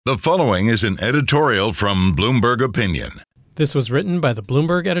The following is an editorial from Bloomberg Opinion. This was written by the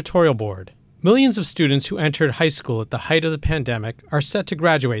Bloomberg editorial board. Millions of students who entered high school at the height of the pandemic are set to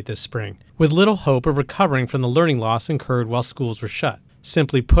graduate this spring, with little hope of recovering from the learning loss incurred while schools were shut.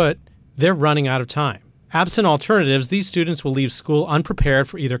 Simply put, they're running out of time. Absent alternatives, these students will leave school unprepared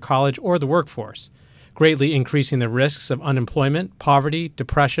for either college or the workforce, greatly increasing the risks of unemployment, poverty,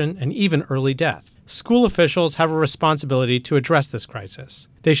 depression, and even early death. School officials have a responsibility to address this crisis.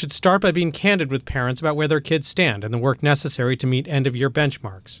 They should start by being candid with parents about where their kids stand and the work necessary to meet end-of-year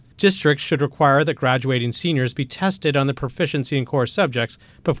benchmarks. Districts should require that graduating seniors be tested on their proficiency in core subjects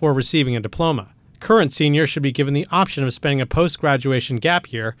before receiving a diploma. Current seniors should be given the option of spending a post-graduation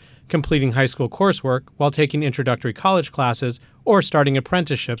gap year, completing high school coursework while taking introductory college classes or starting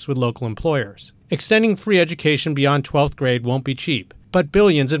apprenticeships with local employers. Extending free education beyond 12th grade won't be cheap, but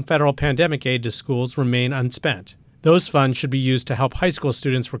billions in federal pandemic aid to schools remain unspent. Those funds should be used to help high school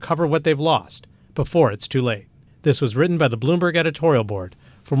students recover what they've lost before it's too late. This was written by the Bloomberg editorial board.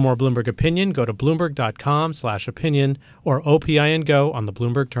 For more Bloomberg Opinion, go to bloomberg.com/opinion or OPIN Go on the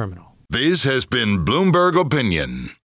Bloomberg terminal. This has been Bloomberg Opinion.